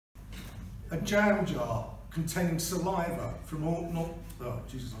A jam jar containing saliva from all, not, oh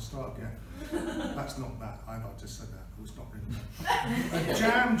Jesus, I'll start again. That's not that, I just said that, it's not really that. A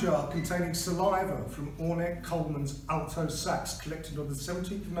jam jar containing saliva from Ornette Coleman's alto sax collected on the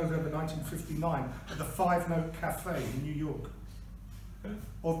 17th of November 1959 at the Five Note Cafe in New York.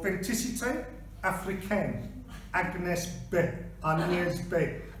 Authenticité africaine, Agnès B, Agnès B,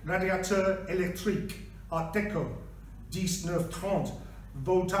 radiateur électrique, Art Déco, 1930,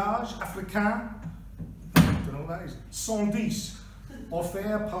 voltage africain, I don't know what that is, 110,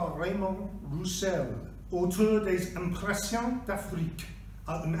 offert par Raymond Roussel, auteur des Impressions d'Afrique,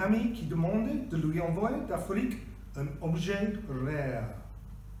 à un ami qui demandait de lui envoyer d'Afrique un objet rare.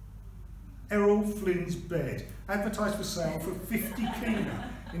 Errol Flynn's bed, advertised for sale for 50 kina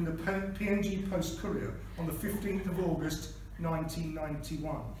in the PNG Post Courier on the 15th of August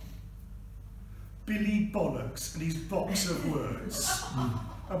 1991. Billy Bollocks and his box of words.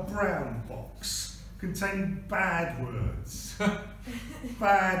 A brown box containing bad words.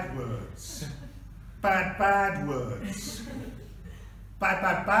 Bad words. Bad words.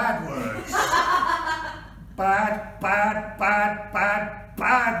 Bad words. Bad words. Bad words.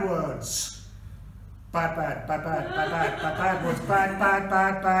 Bad words.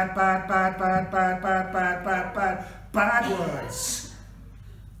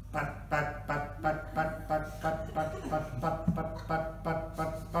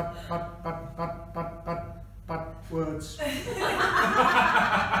 Words.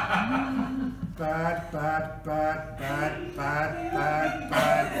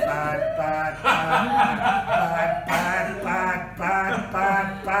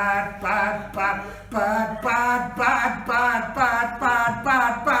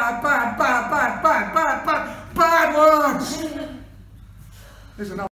 Bad words. There's another